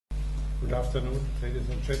Good afternoon, ladies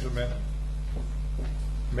and gentlemen.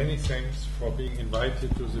 Many thanks for being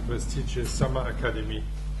invited to the prestigious Summer Academy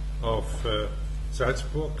of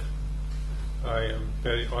Salzburg. I am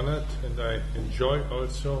very honored and I enjoy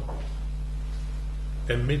also,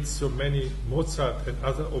 amidst so many Mozart and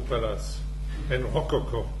other operas and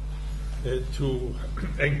Rococo, to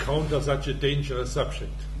encounter such a dangerous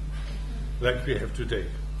subject like we have today.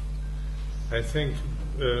 I thank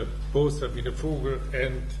both Sabine Vogel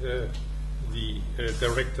and the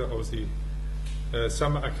director of the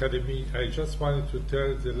Summer Academy. I just wanted to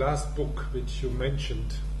tell the last book which you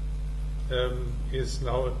mentioned is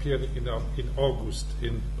now appearing in August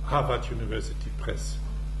in Harvard University Press.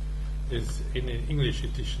 It's in an English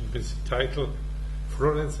edition with the title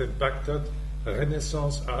Florence and Baghdad,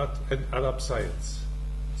 Renaissance Art and Arab Science.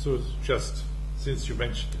 So just since you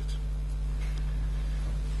mentioned it.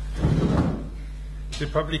 The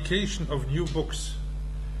publication of new books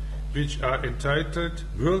which are entitled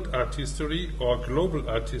World Art History or Global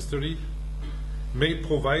Art History may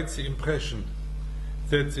provide the impression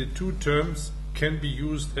that the two terms can be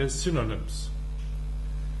used as synonyms.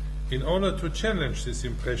 In order to challenge this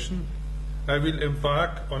impression, I will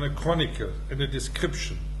embark on a chronicle and a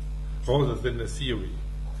description, rather than a theory,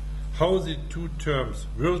 how the two terms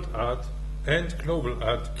world art and global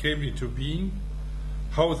art came into being,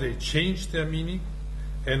 how they changed their meaning,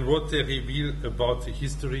 and what they reveal about the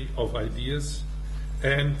history of ideas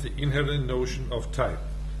and the inherent notion of time.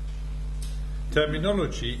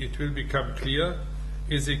 Terminology, it will become clear,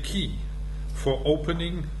 is a key for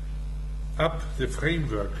opening up the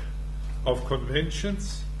framework of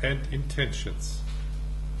conventions and intentions.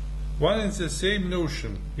 One and the same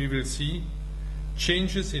notion, we will see,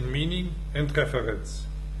 changes in meaning and reference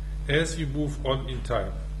as we move on in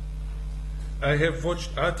time. I have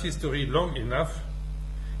watched art history long enough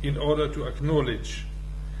in order to acknowledge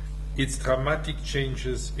its dramatic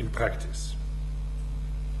changes in practice.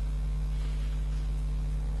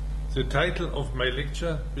 The title of my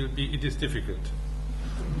lecture will be It is Difficult.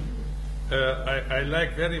 I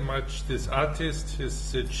like very much this artist,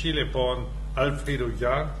 his Chile-born Alfredo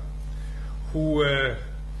Jahn, who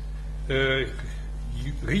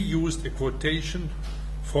reused a quotation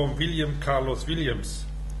from William Carlos Williams,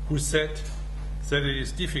 who said that it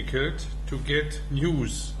is difficult to get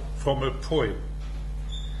news from a poem,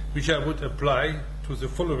 which I would apply to the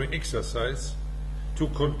following exercise to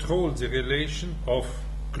control the relation of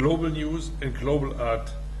global news and global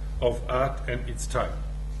art, of art and its time.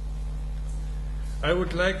 I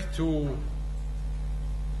would like to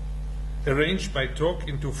arrange my talk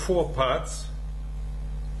into 4 parts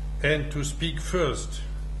and to speak first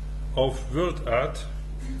of world art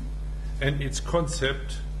and its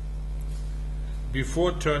concept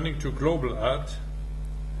before turning to global art,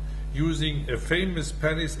 using a famous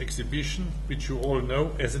Paris exhibition, which you all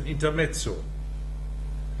know as an intermezzo.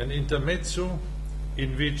 An intermezzo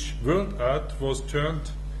in which world art was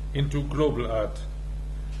turned into global art.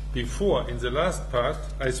 Before, in the last part,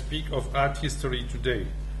 I speak of art history today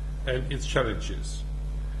and its challenges.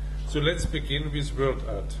 So let's begin with world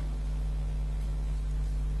art.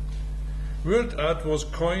 World art was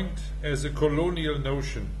coined as a colonial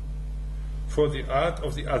notion for the art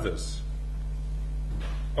of the others,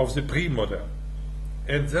 of the pre-modern,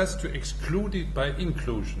 and thus to exclude it by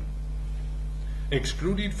inclusion.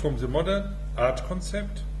 Exclude it from the modern art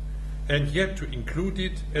concept, and yet to include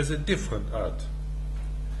it as a different art.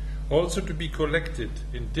 Also to be collected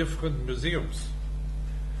in different museums,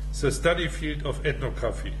 the study field of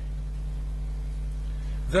ethnography.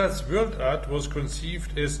 Thus, world art was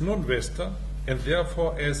conceived as non-Western and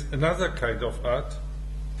therefore as another kind of art,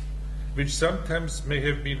 which sometimes may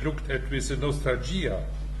have been looked at with a nostalgia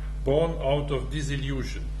born out of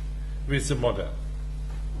disillusion with the modern.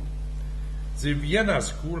 The Vienna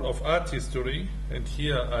School of Art History, and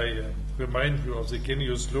here I remind you of the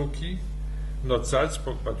genius loci, not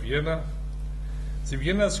Salzburg but Vienna, the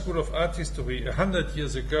Vienna School of Art History 100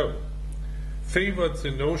 years ago favored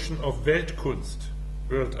the notion of Weltkunst,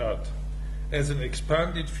 world art, as an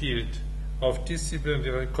expanded field of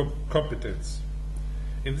disciplinary competence.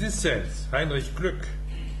 In this sense, Heinrich Glück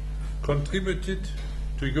contributed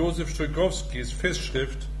to Josef Stryjkowski's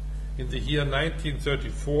Festschrift in the year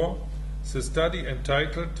 1934, the study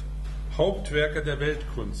entitled Hauptwerke der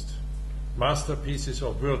Weltkunst, Masterpieces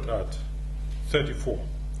of World Art, 34.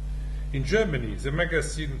 In Germany, the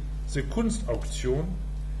magazine The Kunstauktion,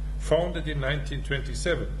 founded in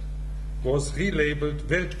 1927, was relabeled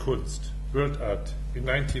Weltkunst, World Art, in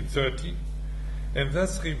 1930, and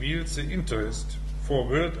thus reveals the interest for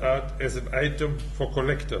world art as an item for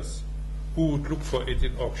collectors who would look for it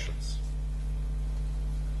in auctions.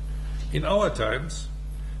 In our times,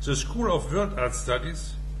 the School of World Art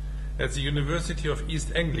Studies at the University of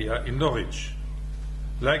East Anglia in Norwich,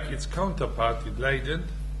 like its counterpart in Leiden,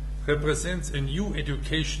 represents a new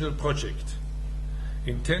educational project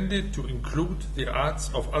intended to include the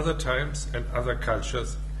arts of other times and other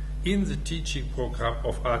cultures in the teaching program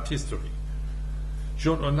of art history.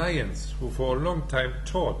 John O'Niens, who for a long time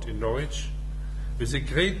taught in Norwich with a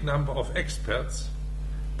great number of experts,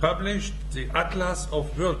 published the Atlas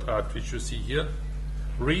of World Art, which you see here,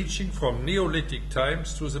 reaching from Neolithic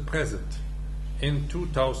times to the present, in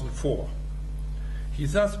 2004. He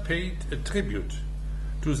thus paid a tribute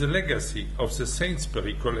to the legacy of the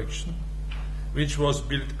Sainsbury collection, which was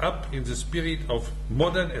built up in the spirit of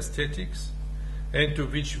modern aesthetics and to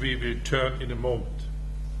which we will turn in a moment.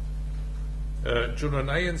 John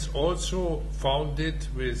O'Niens also founded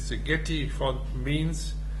with the Getty Fund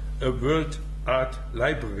means a World Art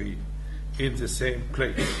Library in the same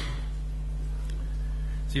place.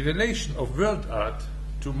 The relation of world art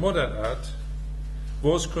to modern art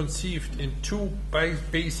was conceived in two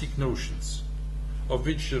basic notions, of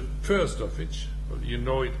which the first of which, well, you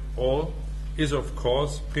know it all, is of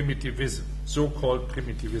course primitivism, so-called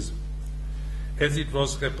primitivism, as it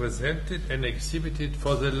was represented and exhibited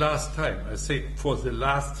for the last time, I say for the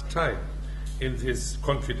last time in this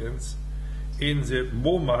confidence, in the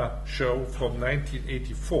MoMA show from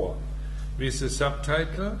 1984, with the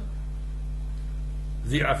subtitle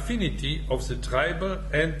The Affinity of the Tribal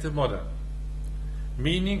and the Modern,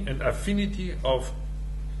 meaning an affinity of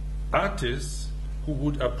artists who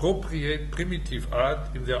would appropriate primitive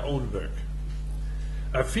art in their own work.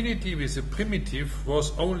 Affinity with the primitive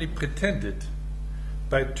was only pretended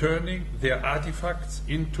by turning their artifacts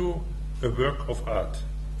into a work of art.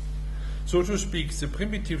 So to speak, the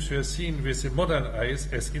primitives were seen with the modern eyes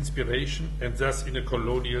as inspiration and thus in a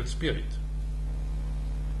colonial spirit.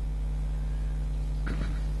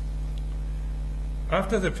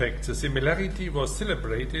 After the fact, the similarity was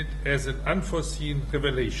celebrated as an unforeseen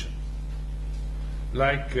revelation.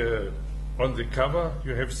 Like on the cover,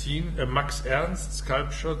 you have seen a Max Ernst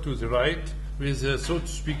sculpture to the right with a, so to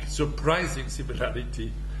speak, surprising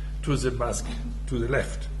similarity to the mask to the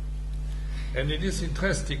left. And it is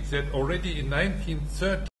interesting that already in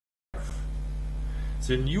 1935,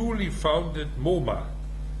 the newly founded MoMA,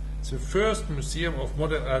 the first museum of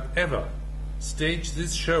modern art ever, staged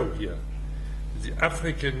this show here, the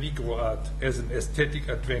African Negro art as an aesthetic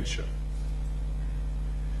adventure.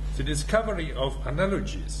 The discovery of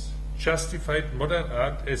analogies justified modern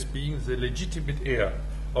art as being the legitimate heir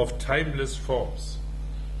of timeless forms.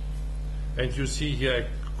 And you see here,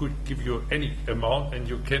 I could give you any amount and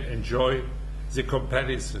you can enjoy the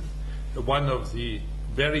comparison. One of the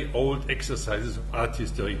very old exercises of art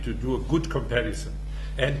history, to do a good comparison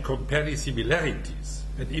and compare similarities.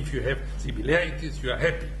 And if you have similarities, you are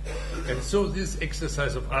happy. And so this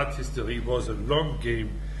exercise of art history was a long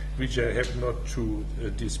game which I have not to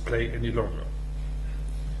display any longer.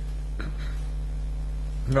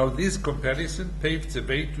 Now this comparison paved the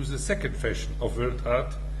way to the second fashion of world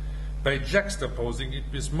art by juxtaposing it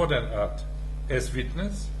with modern art, as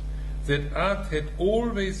witness that art had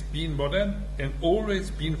always been modern and always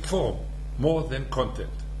been form more than content.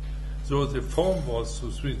 So the form was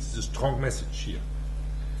the strong message here.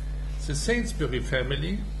 The Sainsbury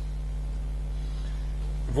family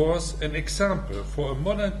was an example for a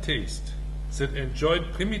modern taste that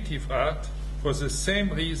enjoyed primitive art for the same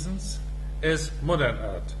reasons as modern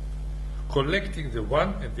art, collecting the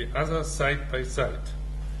one and the other side by side.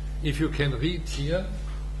 If you can read here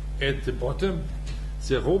at the bottom,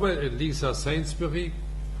 the Robert and Lisa Sainsbury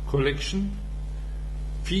collection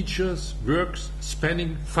features works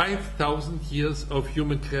spanning 5,000 years of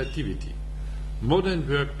human creativity. Modern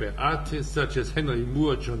work by artists such as Henry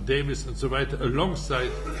Moore, John Davis, and so on, alongside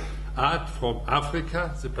art from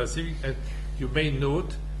Africa, the Pacific, and you may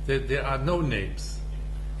note that there are no names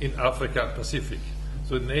in Africa and Pacific.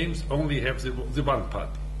 So names only have the one part.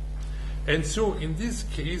 And so in this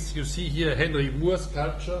case, you see here Henry Moore's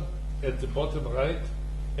sculpture at the bottom right,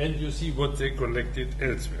 and you see what they collected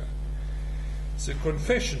elsewhere. The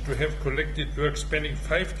confession to have collected work spanning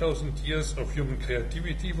 5,000 years of human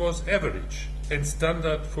creativity was average and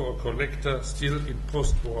standard for a collector still in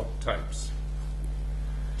post-war times.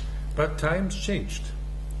 But times changed,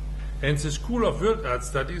 and the School of World Art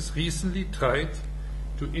Studies recently tried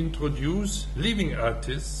to introduce living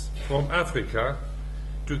artists from Africa,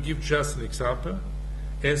 to give just an example,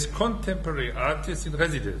 as contemporary artists in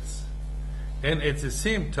residence, and at the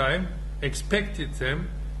same time expected them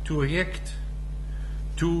to react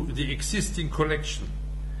to the existing collection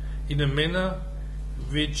in a manner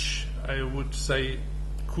which I would say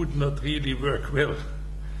could not really work well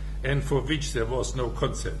and for which there was no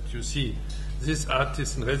concept. You see, this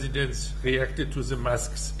artist in residence reacted to the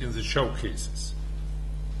masks in the showcases.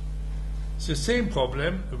 The same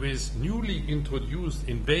problem with newly introduced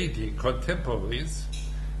invading contemporaries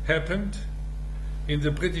happened in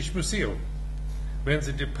the British Museum, when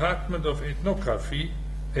the Department of Ethnography,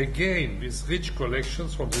 again with rich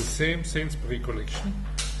collections from the same Sainsbury collection,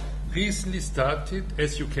 recently started,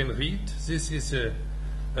 as you can read, this is an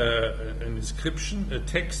inscription, a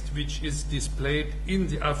text which is displayed in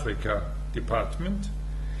the Africa department,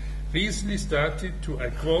 recently started to,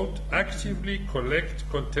 I quote, actively collect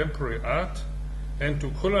contemporary art and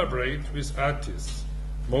to collaborate with artists,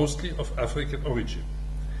 mostly of African origin.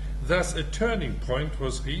 Thus, a turning point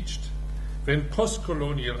was reached when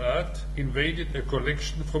post-colonial art invaded a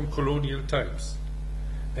collection from colonial times,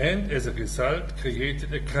 and as a result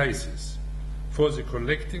created a crisis for the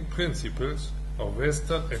collecting principles of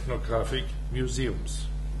Western ethnographic museums.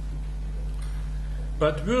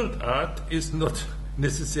 But world art is not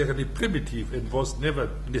necessarily primitive and was never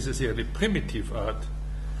necessarily primitive art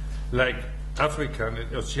like African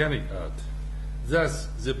and Oceanic art. Thus,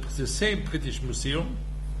 the same British Museum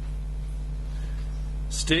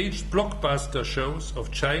staged blockbuster shows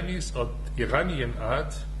of Chinese or Iranian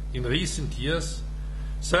art in recent years,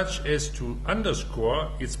 such as to underscore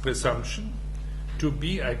its presumption to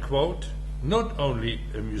be, I quote, not only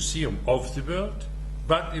a museum of the world,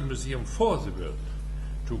 but a museum for the world,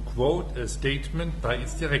 to quote a statement by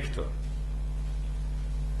its director.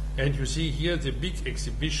 And you see here the big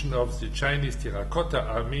exhibition of the Chinese Terracotta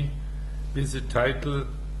Army with the title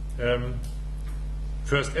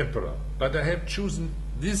First Emperor. But I have chosen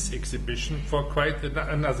this exhibition for quite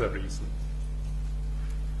another reason.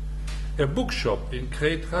 A bookshop in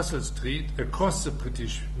Great Russell Street across the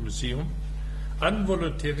British Museum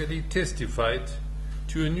involuntarily testified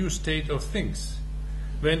to a new state of things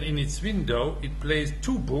when in its window it placed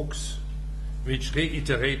two books which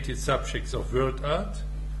reiterated subjects of world art,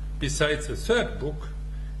 besides a third book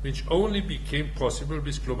which only became possible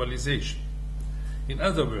with globalization. In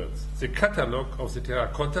other words, the catalogue of the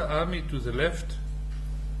Terracotta Army to the left,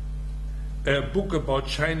 a book about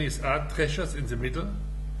Chinese art treasures in the middle,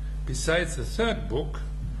 besides a third book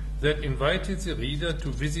that invited the reader to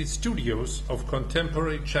visit studios of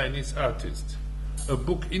contemporary Chinese artists, a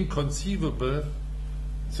book inconceivable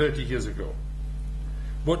 30 years ago.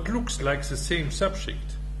 What looks like the same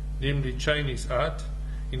subject, namely Chinese art,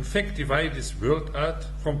 in fact divides world art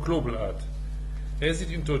from global art, as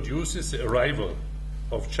it introduces the arrival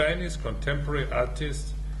of Chinese contemporary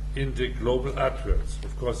artists in the global art worlds.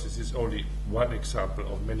 Of course, this is only one example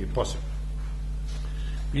of many possible.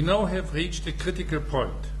 We now have reached a critical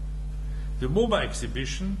point. The MoMA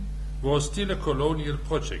exhibition was still a colonial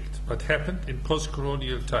project, but happened in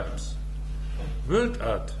post-colonial times. World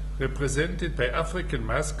art, represented by African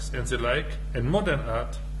masks and the like, and modern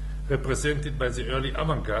art, represented by the early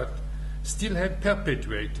avant-garde, still had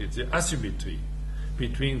perpetuated the asymmetry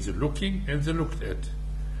between the looking and the looked at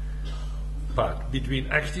part, between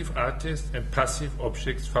active artists and passive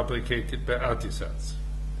objects fabricated by artisans.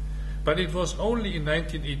 But it was only in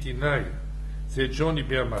 1989 that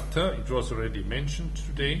Jean-Hubert Martin, it was already mentioned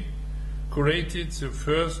today, curated the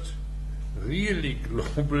first really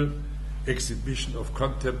global exhibition of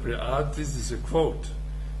contemporary art. This is a quote,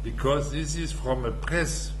 because this is from a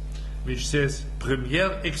press which says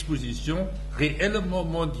Première exposition réellement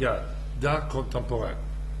mondiale d'art contemporain.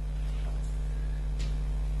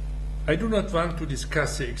 I do not want to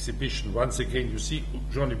discuss the exhibition. Once again, you see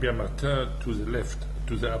Jean-Hubert Martin to the left,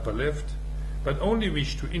 to the upper left, but only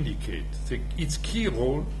wish to indicate its key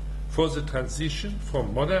role for the transition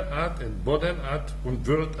from modern art and world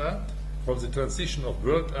art, from the transition of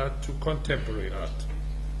world art to contemporary art.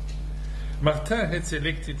 Martin had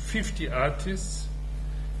selected 50 artists.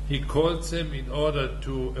 He called them, in order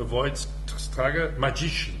to avoid struggle,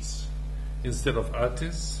 magicians instead of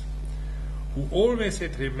artists, who always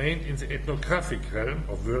had remained in the ethnographic realm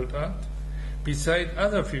of world art, beside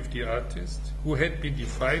other 50 artists who had been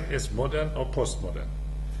defined as modern or postmodern.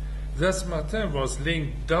 Thus Martin was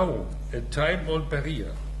laying down a time-old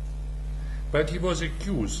barrier, but he was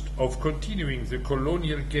accused of continuing the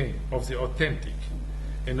colonial game of the authentic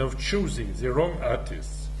and of choosing the wrong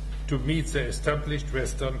artists to meet their established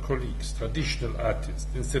Western colleagues, traditional artists,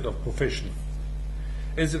 instead of professional.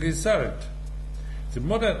 As a result, the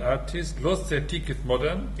modern artists lost their ticket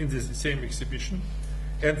modern in the same exhibition,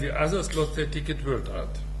 and the others lost their ticket world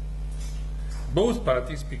art. Both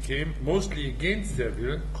parties became, mostly against their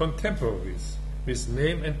will, contemporaries with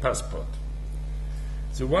name and passport.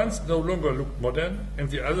 The ones no longer looked modern, and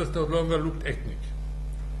the others no longer looked ethnic.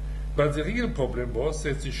 But the real problem was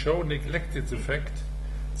that the show neglected the fact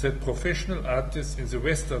that professional artists in the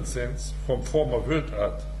Western sense from former world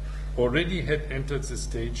art already had entered the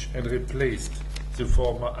stage and replaced the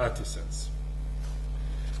former artisans.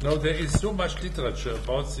 Now there is so much literature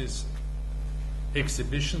about this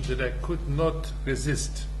exhibition that I could not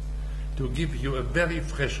resist to give you a very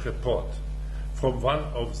fresh report from one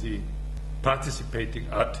of the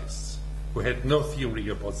participating artists who had no theory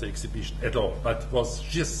about the exhibition at all, but was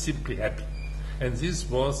just simply happy. And this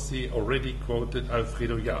was the already quoted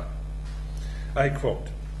Alfredo Jahr. I quote,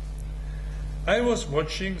 "I was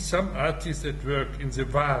watching some artists at work in the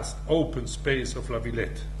vast open space of La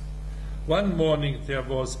Villette. One morning there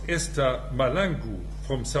was Esther Malangu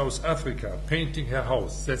from South Africa painting her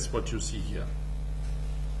house." That's what you see here.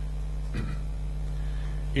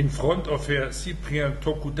 In front of her, Cyprien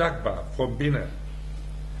Tokudagba from Benin.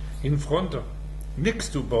 In front of, next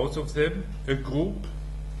to both of them, a group,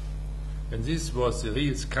 and this was the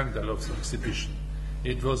real scandal of the exhibition.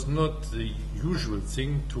 It was not the usual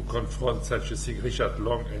thing to confront such a thing, Richard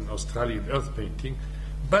Long and Australian earth painting,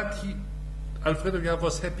 but Alfredo Jahr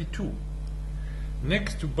was happy too.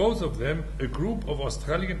 Next to both of them, a group of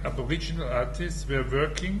Australian Aboriginal artists were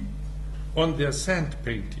working on their sand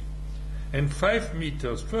painting. And 5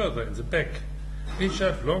 meters further in the back,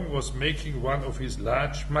 Richard Long was making one of his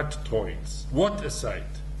large mud drawings. What a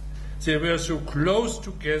sight! They were so close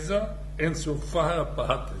together and so far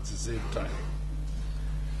apart at the same time.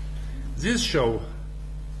 This show,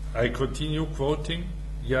 I continue quoting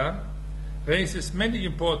Jahr, raises many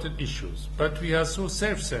important issues, but we are so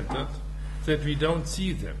self-centered that we don't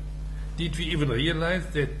see them. Did we even realize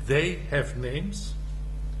that they have names?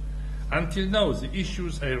 Until now, the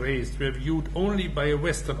issues I raised were viewed only by a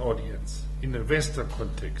Western audience, in a Western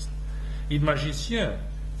context. In Magicien,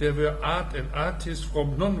 there were art and artists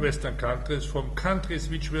from non-Western countries, from countries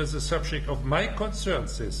which were the subject of my concern,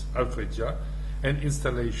 says Alfred Jahr, and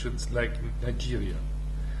installations like Nigeria.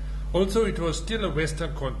 Although it was still a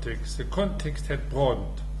Western context, the context had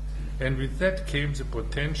broadened, and with that came the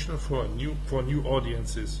potential for new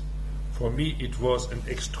audiences. For me, it was an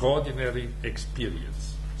extraordinary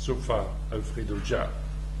experience. So far, Alfredo Jahr.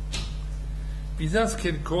 We thus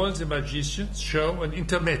can call the Magician's show an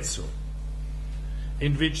intermezzo,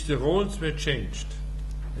 in which the roles were changed,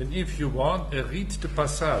 and if you want, a rite de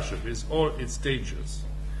passage with all its stages,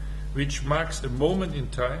 which marks a moment in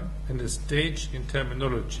time and a stage in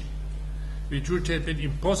terminology, which would have been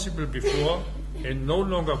impossible before and no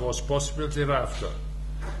longer was possible thereafter,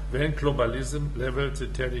 when globalism leveled the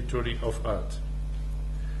territory of art.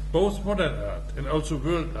 Both modern art and also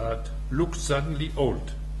world art looked suddenly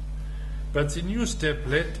old. But the new step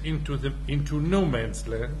led into no man's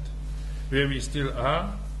land, where we still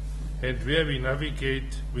are, and where we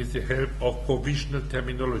navigate with the help of provisional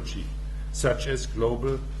terminology, such as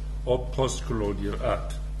global or post-colonial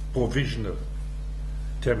art. Provisional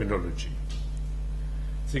terminology.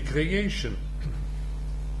 The creation,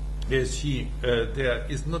 there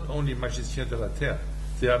is not only Magicien de la Terre,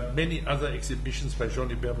 there are many other exhibitions by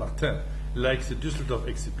Jean-Hubert Martin, like the Düsseldorf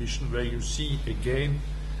exhibition, where you see again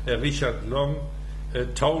Richard Long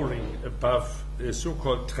towering above a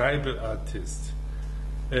so-called tribal artist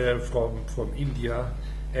from India.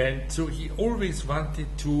 And so he always wanted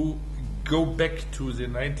to go back to the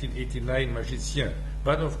 1989 Magicien,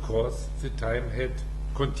 but of course the time had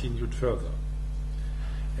continued further.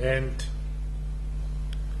 And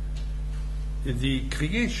the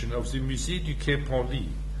creation of the Musée du Quai Branly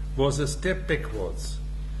was a step backwards,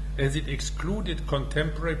 as it excluded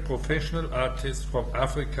contemporary professional artists from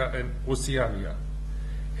Africa and Oceania,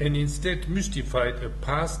 and instead mystified a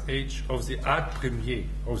past age of the art premier,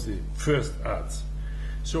 of the first arts.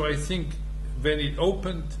 So I think when it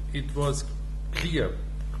opened, it was clear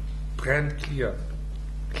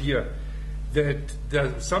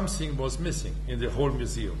that something was missing in the whole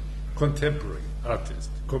museum. Contemporary artists,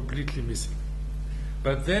 completely missing.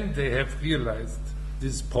 But then they have realized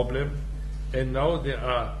this problem, and now there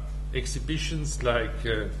are exhibitions like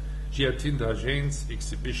Jyotindra Jain's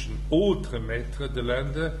exhibition Autres Maîtres de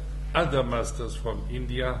l'Inde, other masters from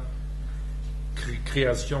India,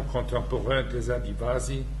 Création contemporaine des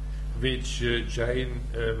Adivasi, which Jain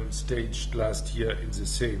staged last year in the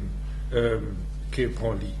same Quai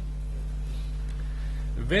Branly.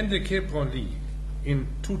 When the Quai Branly in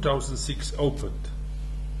 2006 opened,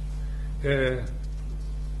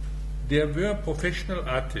 there were professional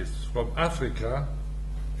artists from Africa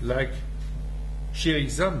like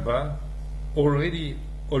Sherizamba, already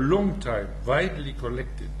a long time widely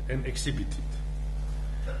collected and exhibited.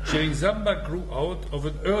 Sherizamba grew out of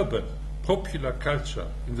an urban, popular culture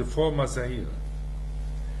in the former Zaire.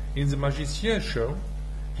 In the Magicien show,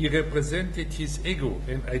 he represented his ego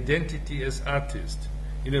and identity as artist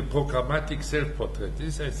in a programmatic self-portrait.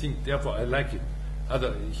 This, I think, therefore I like it.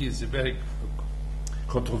 He is a very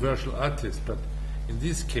controversial artist, but in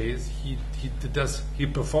this case, he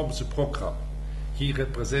performs a program. He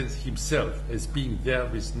represents himself as being there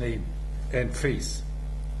with name and face.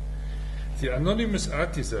 The anonymous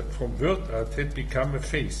artisan from world art had become a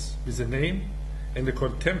face with a name and a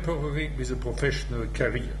contemporary with a professional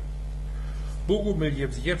career. Bogomil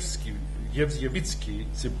Jewsiewicki,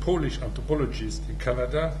 the Polish anthropologist in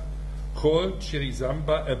Canada, called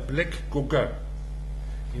Cherizamba a black Gauguin,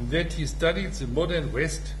 in that he studied the modern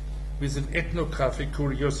West with an ethnographic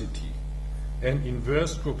curiosity and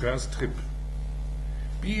inversed Gauguin's trip.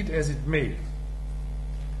 Be it as it may,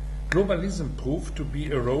 globalism proved to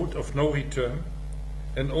be a road of no return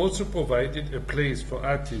and also provided a place for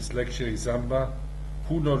artists like Cherizamba,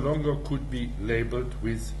 who no longer could be labeled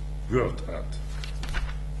with world art.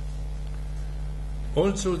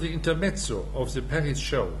 Also, the intermezzo of the Paris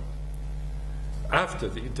show. After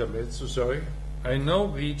the intermezzo, I now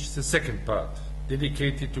reach the second part,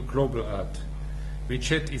 dedicated to global art, which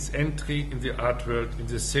had its entry in the art world in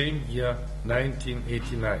the same year,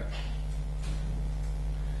 1989.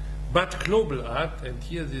 But global art, and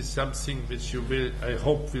here is something which you will, I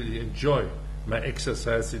hope, will enjoy my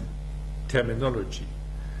exercise in terminology.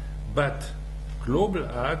 But global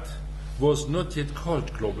art was not yet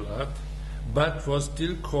called global art, but was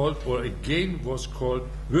still called, or again was called,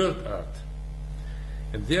 world art,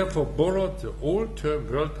 and therefore borrowed the old term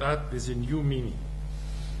world art with a new meaning.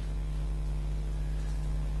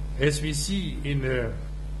 As we see in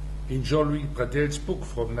Jean-Louis Bradel's book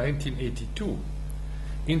from 1982,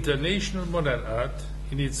 international modern art,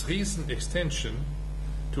 in its recent extension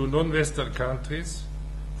to non-Western countries,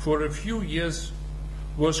 for a few years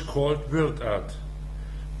was called world art,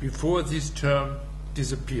 before this term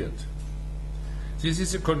disappeared. This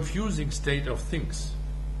is a confusing state of things,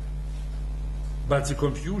 but the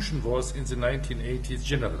confusion was in the 1980s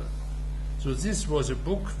general. So this was a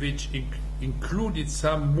book which included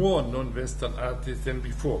some more non-Western artists than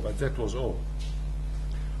before, but that was all.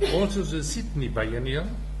 Also the Sydney Biennial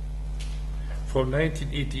from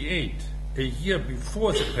 1988, a year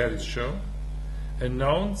before the Paris show,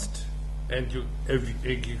 announced, and you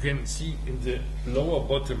can see in the lower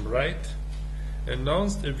bottom right,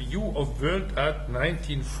 announced a view of world art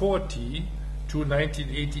 1940 to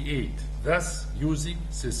 1988, thus using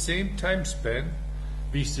the same time span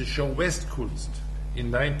which the show Westkunst in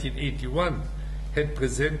 1981 had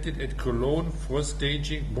presented at Cologne for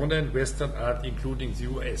staging modern Western art, including the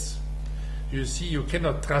US. You see, you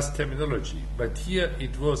cannot trust terminology, but here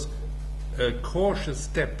it was a cautious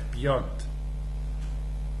step beyond.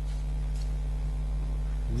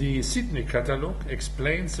 The Sydney catalogue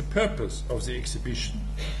explains the purpose of the exhibition,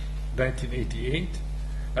 1988,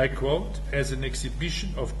 I quote, as an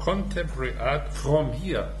exhibition of contemporary art from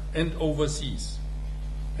here and overseas,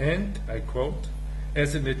 and, I quote,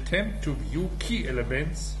 as an attempt to view key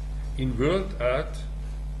elements in world art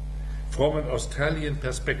from an Australian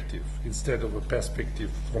perspective instead of a perspective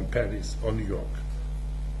from Paris or New York.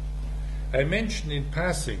 I mentioned in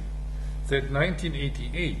passing that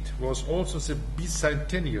 1988 was also the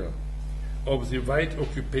bicentennial of the white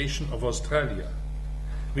occupation of Australia,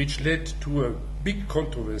 which led to a big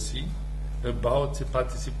controversy about the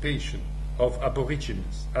participation of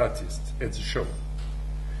Aborigines artists at the show.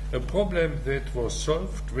 A problem that was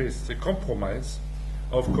solved with the compromise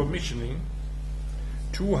of commissioning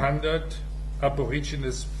 200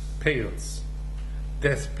 Aborigines pails,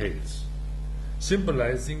 death pails,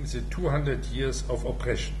 symbolizing the 200 years of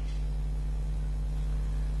oppression.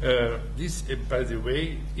 This, by the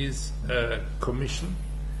way, is a commission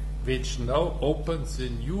which now opens the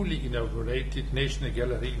newly inaugurated National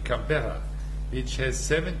Gallery in Canberra, which has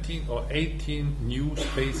 17 or 18 new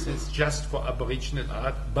spaces just for Aboriginal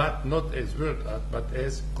art, but not as world art, but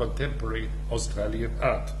as contemporary Australian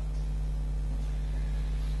art.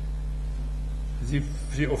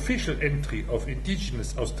 The official entry of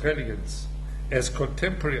indigenous Australians as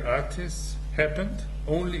contemporary artists happened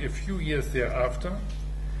only a few years thereafter,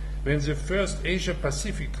 when the first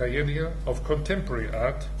Asia-Pacific Triennial of Contemporary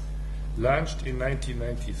Art, launched in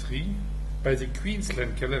 1993 by the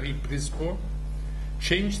Queensland Gallery Brisbane,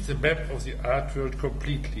 changed the map of the art world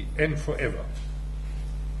completely and forever.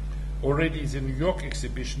 Already the New York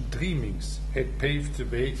exhibition Dreamings had paved the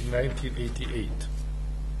way in 1988.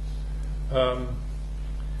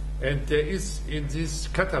 And there is in this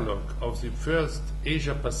catalogue of the first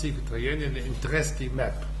Asia-Pacific Triennial an interesting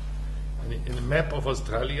map. A map of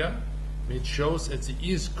Australia, which shows at the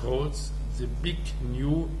east coast the big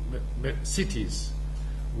new cities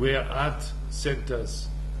where art centers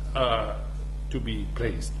are to be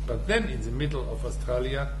placed. But then in the middle of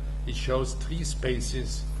Australia, it shows 3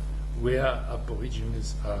 spaces where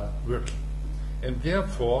Aborigines are working. And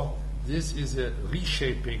therefore, this is a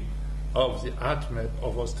reshaping of the art map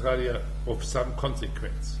of Australia of some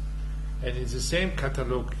consequence. And in the same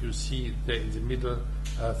catalogue, you see there in the middle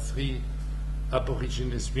are 3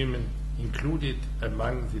 Aborigines women included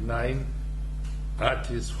among the 9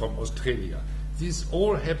 artists from Australia. This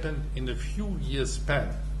all happened in a few years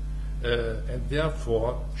span, and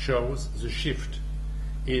therefore shows the shift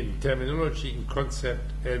in terminology, in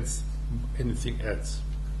concept, and anything else.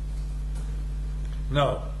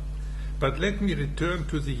 Now, but let me return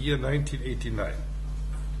to the year 1989.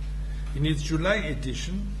 In its July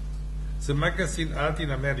edition, the magazine Art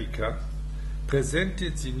in America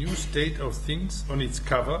presented the new state of things on its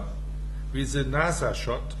cover with a NASA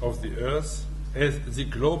shot of the Earth as the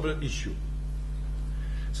global issue.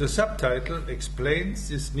 The subtitle explains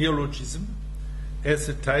this neologism as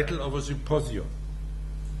the title of a symposium.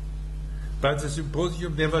 But the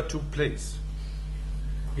symposium never took place.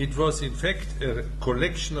 It was in fact a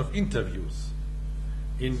collection of interviews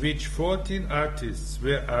in which 14 artists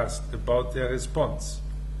were asked about their response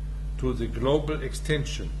to the global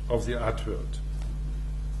extension of the art world.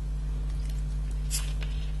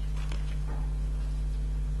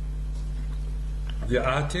 The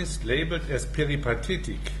artists labeled as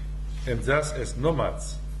peripatetic and thus as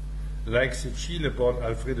nomads, like the Chile-born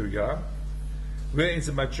Alfredo Yar, were in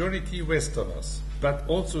the majority Westerners, but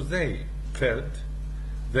also they felt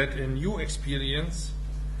that a new experience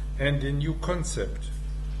and a new concept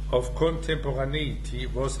of contemporaneity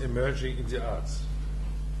was emerging in the arts.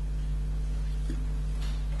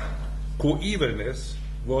 Co-evilness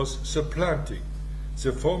was supplanting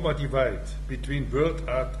the former divide between world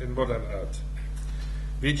art and modern art,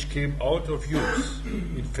 which came out of use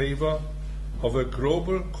in favor of a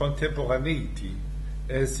global contemporaneity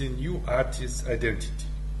as the new artist's identity.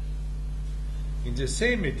 In the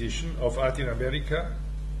same edition of Art in America,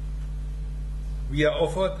 we are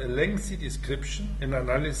offered a lengthy description and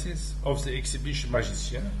analysis of the exhibition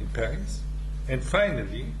Magicien in Paris, and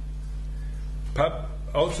finally,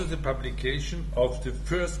 also the publication of the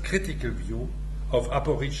first critical view of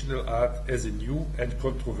Aboriginal art as a new and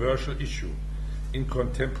controversial issue in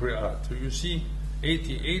contemporary art. So you see,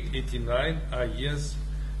 88, 89 are years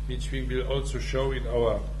which we will also show in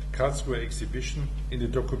our Karlsruhe exhibition in the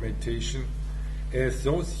documentation as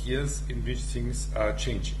those years in which things are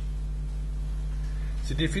changing.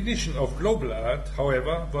 The definition of global art,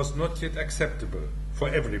 however, was not yet acceptable for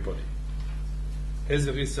everybody. As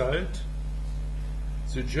a result,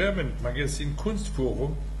 the German magazine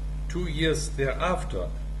Kunstforum, 2 years thereafter,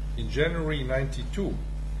 in January 92,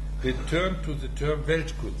 returned to the term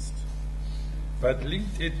Weltkunst, but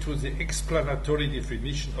linked it to the explanatory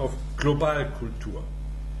definition of Globalkultur,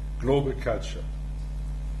 global culture.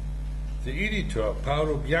 The editor,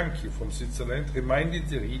 Paolo Bianchi from Switzerland, reminded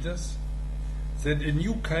the readers that a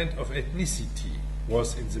new kind of ethnicity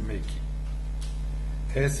was in the making.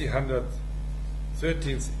 As the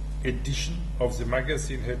 113th edition of the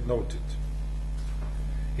magazine had noted,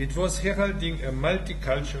 it was heralding a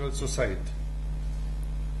multicultural society.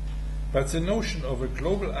 But the notion of a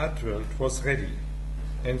global art world was ready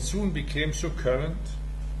and soon became so current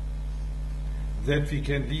that we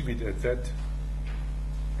can leave it at that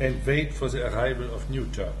and wait for the arrival of new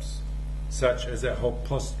terms, such as I hope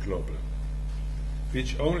post-global,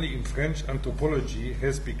 which only in French anthropology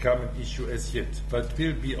has become an issue as yet, but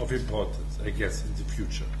will be of importance, I guess, in the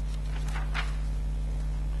future.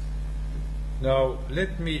 Now,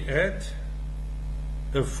 let me add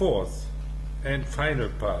a fourth and final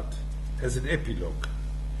part as an epilogue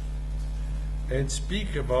and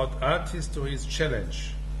speak about art history's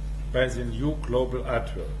challenge by the new global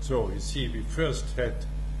art world. So, you see, we first had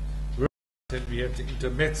then we had the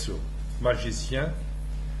intermezzo, Magicien,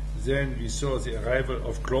 then we saw the arrival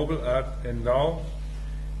of global art, and now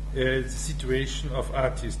the situation of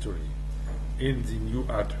art history in the new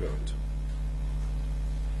art world.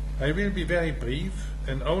 I will be very brief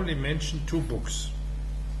and only mention 2 books.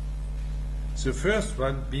 The first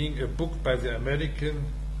one being a book by the American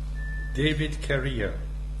David Carrier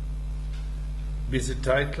with the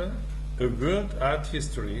title A World Art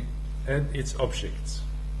History and Its Objects.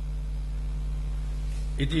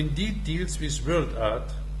 It indeed deals with world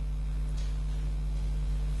art,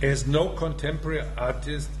 as no contemporary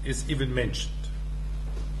artist is even mentioned.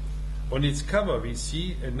 On its cover we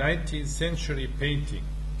see a 19th century painting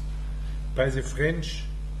by the French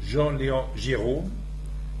Jean-Léon Gérôme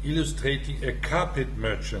illustrating a carpet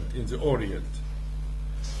merchant in the Orient,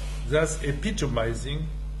 thus epitomizing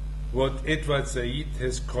what Edward Said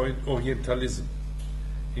has coined Orientalism,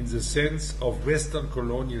 in the sense of Western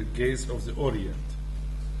colonial gaze of the Orient.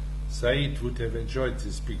 Said would have enjoyed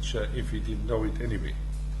this picture if he didn't know it anyway.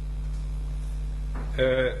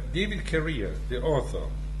 David Carrier, the author,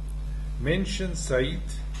 mentions Said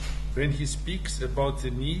when he speaks about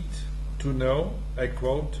the need to know, I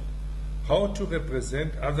quote, how to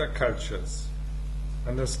represent other cultures,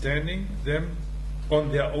 understanding them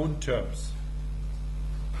on their own terms.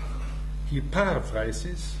 He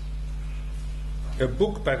paraphrases a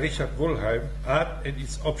book by Richard Wollheim, Art and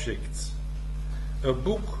Its Objects, a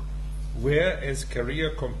book where, as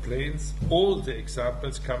Carrier complains, all the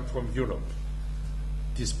examples come from Europe,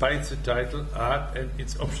 despite the title Art and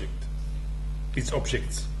Its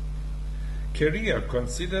Objects. Carrier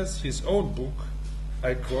considers his own book,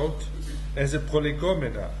 I quote, as a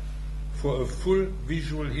prolegomena for a full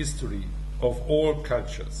visual history of all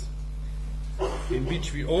cultures, in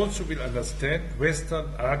which we also will understand Western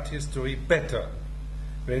art history better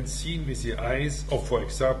when seen with the eyes of, for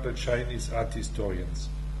example, Chinese art historians,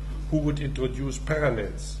 who would introduce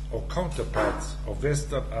parallels or counterparts of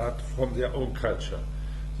Western art from their own culture.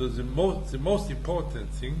 So the most important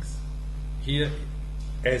things here,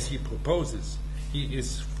 as he proposes, he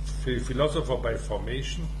is a philosopher by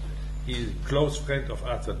formation, he is a close friend of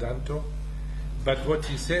Arthur Danto, but what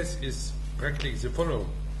he says is practically the following: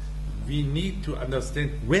 we need to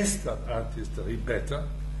understand Western art history better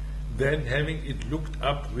than having it looked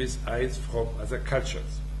up with eyes from other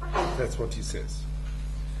cultures. That's what he says.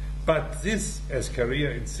 But this, as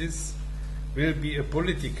Carrier insists, will be a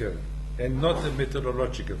political and not a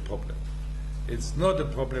methodological problem. It's not a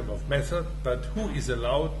problem of method, but who is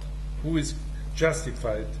allowed, who is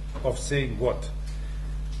justified of saying what.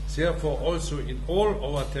 Therefore, also in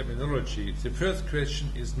all our terminology, the first question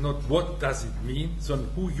is not what does it mean, but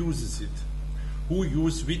who uses it, who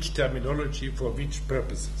uses which terminology for which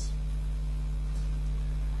purposes.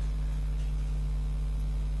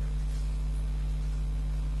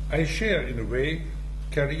 I share, in a way,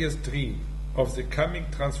 Carrier's dream of the coming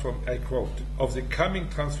I quote, of the coming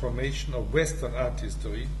transformation of Western art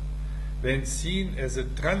history when seen as a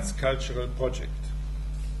transcultural project.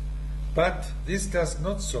 But this does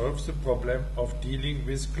not solve the problem of dealing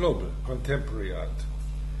with global contemporary art,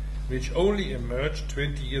 which only emerged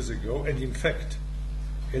 20 years ago and in fact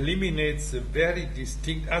eliminates the very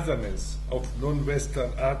distinct otherness of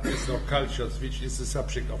non-Western artists or cultures, which is the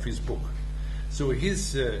subject of his book. So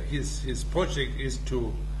his project is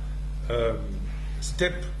to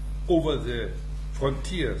step over the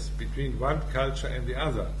frontiers between one culture and the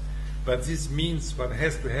other. But this means one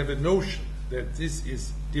has to have a notion that this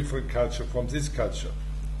is different culture from this culture.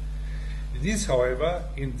 This, however,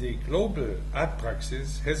 in the global art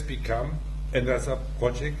praxis has become another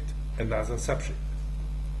project, another subject.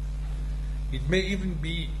 It may even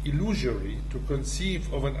be illusory to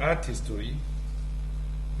conceive of an art history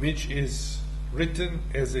which is written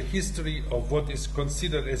as a history of what is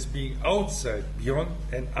considered as being outside, beyond,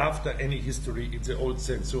 and after any history in the old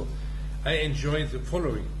sense. So I enjoy the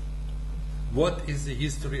following. What is the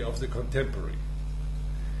history of the contemporary?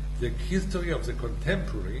 The history of the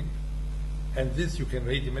contemporary, and this you can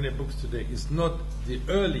read in many books today, is not the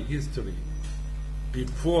early history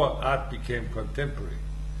before art became contemporary,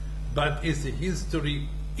 but is the history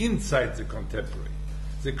inside the contemporary.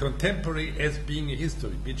 The contemporary as being a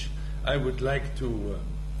history, which I would like to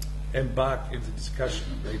embark in the discussion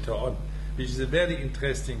later on, which is a very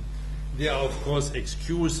interesting. There are, of course,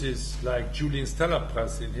 excuses like Julian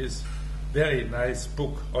Stalapras in his very nice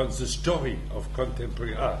book on the story of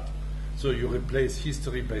contemporary art. So you replace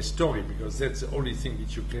history by story because that's the only thing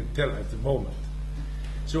which you can tell at the moment.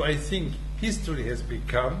 So I think history has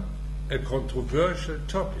become a controversial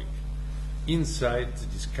topic inside the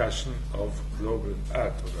discussion of global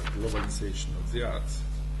art or the globalization of the arts.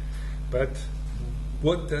 But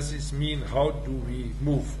what does this mean? How do we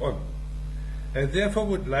move on? I therefore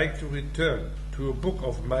would like to return to a book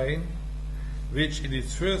of mine which in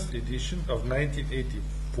its first edition of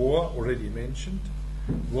 1984, already mentioned,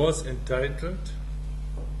 was entitled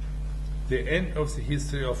The End of the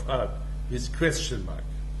History of Art, with question mark,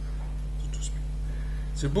 so to speak.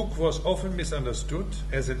 The book was often misunderstood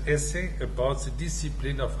as an essay about the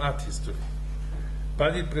discipline of art history,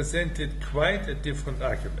 but it presented quite a different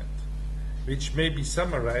argument, which may be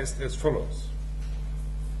summarized as follows.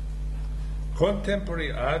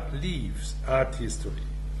 Contemporary art leaves art history.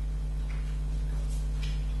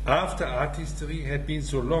 After art history had been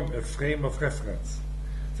so long a frame of reference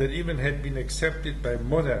that even had been accepted by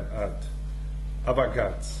modern art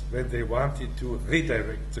avant-gardes when they wanted to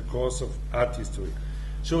redirect the course of art history.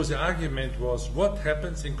 So the argument was, what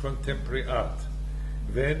happens in contemporary art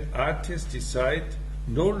when artists decide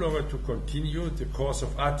no longer to continue the course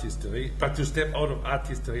of art history, but to step out of art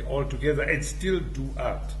history altogether and still do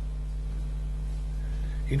art?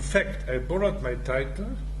 In fact, I borrowed my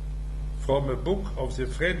title from a book of the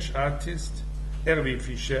French artist Hervé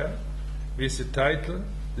Fischer with the title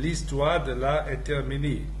L'histoire de l'art est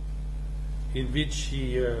terminée, in which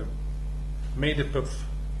he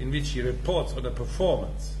reports on a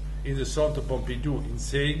performance in the Centre Pompidou in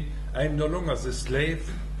saying, I am no longer the slave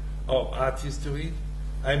of art history,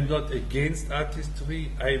 I am not against art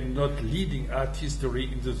history, I am not leading art history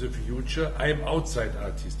into the future, I am outside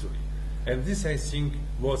art history. And this, I think,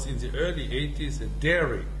 was in the early 80s a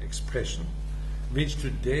daring expression, which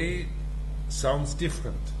today sounds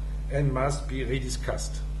different and must be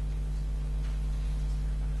rediscussed.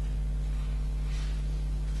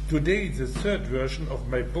 Today, the third version of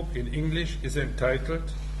my book in English is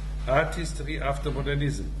entitled Art History After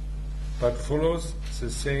Modernism, but follows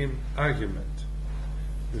the same argument.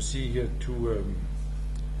 You see here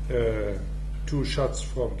two shots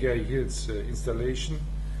from Gary Hill's installation,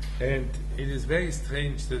 and it is very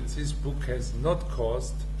strange that this book has not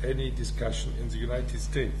caused any discussion in the United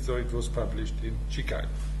States, so it was published in Chicago.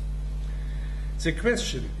 The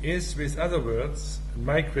question is, with other words,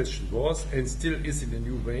 my question was, and still is in a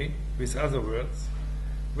new way, with other words,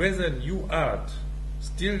 whether new art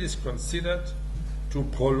still is considered to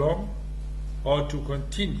prolong or to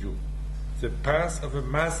continue the path of a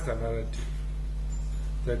master narrative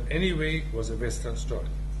that anyway was a Western story.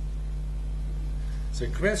 The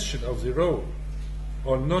question of the role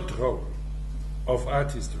or not role of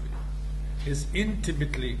art history is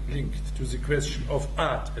intimately linked to the question of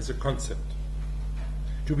art as a concept.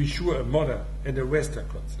 To be sure, a modern and a Western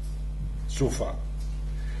concept, so far.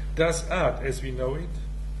 Does art, as we know it,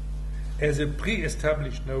 as a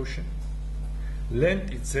pre-established notion,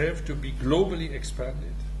 lend itself to be globally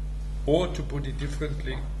expanded? Or, to put it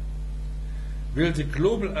differently, will the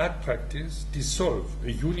global art practice dissolve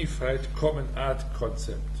a unified common art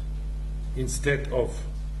concept instead of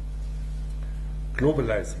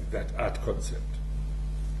globalizing that art concept?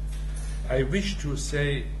 I wish to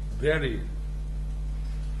say very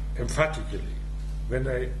emphatically, when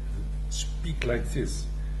I speak like this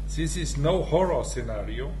is no horror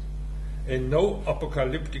scenario and no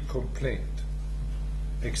apocalyptic complaint,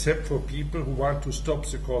 except for people who want to stop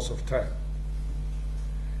the course of time.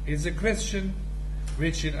 It's a question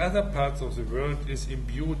which in other parts of the world is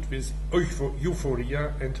imbued with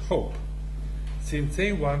euphoria and hope, since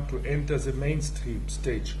they want to enter the mainstream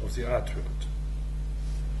stage of the art world.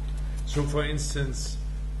 So, for instance,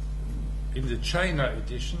 in the China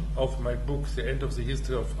edition of my book, The End of the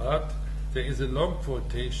History of Art, there is a long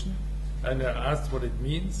quotation, and I asked what it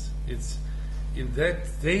means. It's in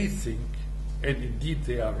that they think, and indeed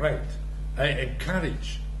they are right, I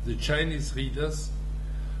encourage the Chinese readers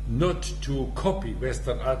not to copy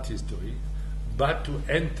Western art history, but to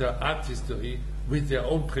enter art history with their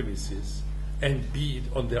own premises and be it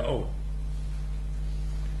on their own.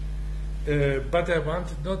 But I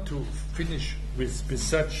wanted not to finish with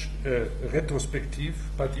such retrospective,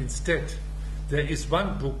 but instead there is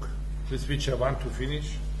one book with which I want to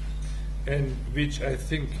finish, and which I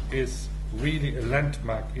think is really a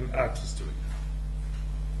landmark in art history.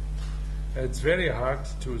 It's very hard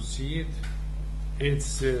to see it.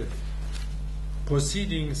 It's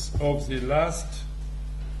proceedings of the last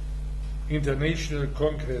International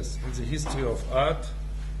Congress in the History of Art,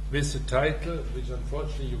 with the title, which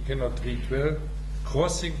unfortunately you cannot read well,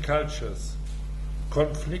 Crossing Cultures,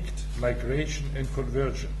 Conflict, Migration and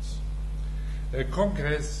Convergence. A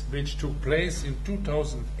congress which took place in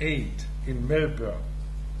 2008 in Melbourne,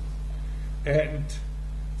 and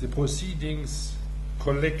the proceedings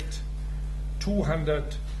collect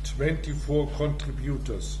 224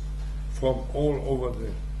 contributors from all over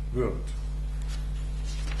the world.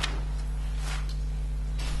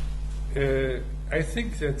 I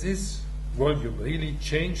think that this volume really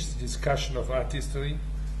changed the discussion of art history,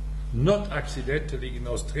 not accidentally in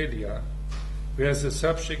Australia, where the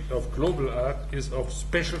subject of global art is of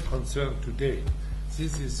special concern today.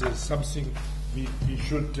 This is something we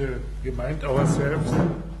should remind ourselves,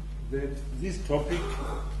 that this topic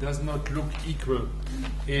does not look equal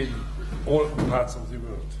in all parts of the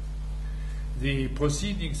world. The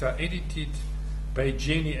proceedings are edited by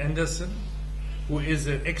Janie Anderson, who is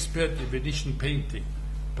an expert in Venetian painting,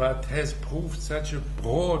 but has proved such a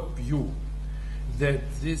broad view that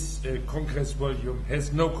this Congress volume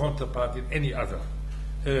has no counterpart in any other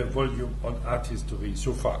volume on art history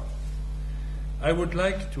so far. I would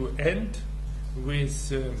like to end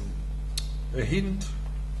with a hint,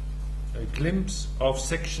 a glimpse of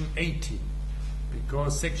section 18,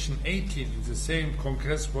 because section 18 in the same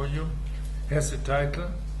Congress volume has the title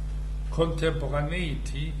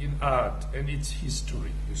Contemporaneity in Art and its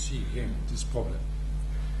History. You see again this problem.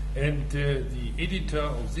 And the editor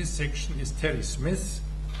of this section is Terry Smith,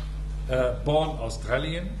 born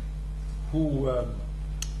Australian, who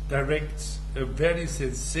directs a very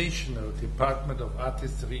sensational department of art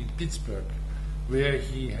history in Pittsburgh, where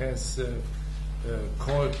he has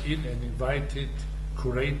called in and invited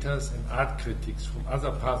curators and art critics from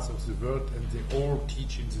other parts of the world, and they all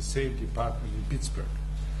teach in the same department in Pittsburgh.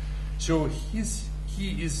 So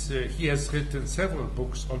he has written several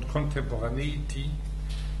books on contemporaneity,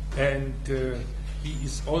 and he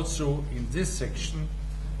is also in this section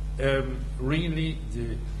really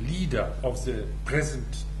the leader of the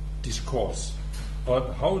present discourse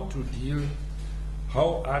on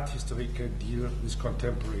how art history can deal with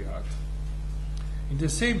contemporary art. In the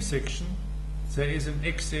same section, there is an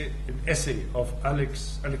essay of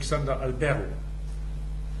Alexander Albero,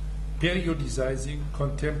 Periodizing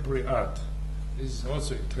Contemporary Art. This is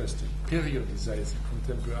also interesting, periodizing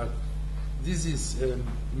contemporary art. This is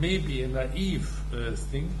maybe a naive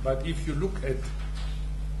thing, but if you look at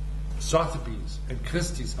Sotheby's and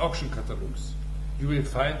Christie's auction catalogs, you will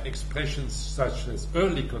find expressions such as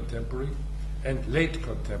early contemporary and late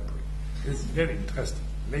contemporary. It's very interesting.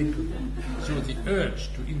 Late contemporary. So the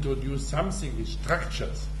urge to introduce something which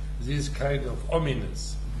structures this kind of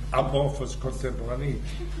ominous, amorphous contemporaneity.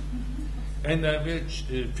 And I will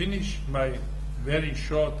finish my very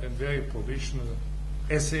short and very provisional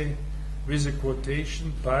essay with a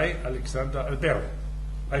quotation by Alexander Albero.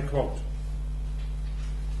 I quote,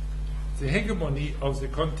 "The hegemony of the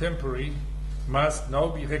contemporary must now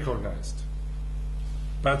be recognized,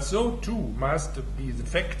 but so too must be the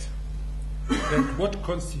fact that what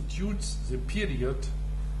constitutes the period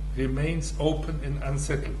remains open and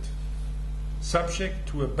unsettled, subject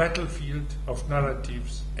to a battlefield of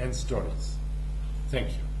narratives and stories." Thank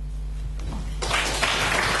you.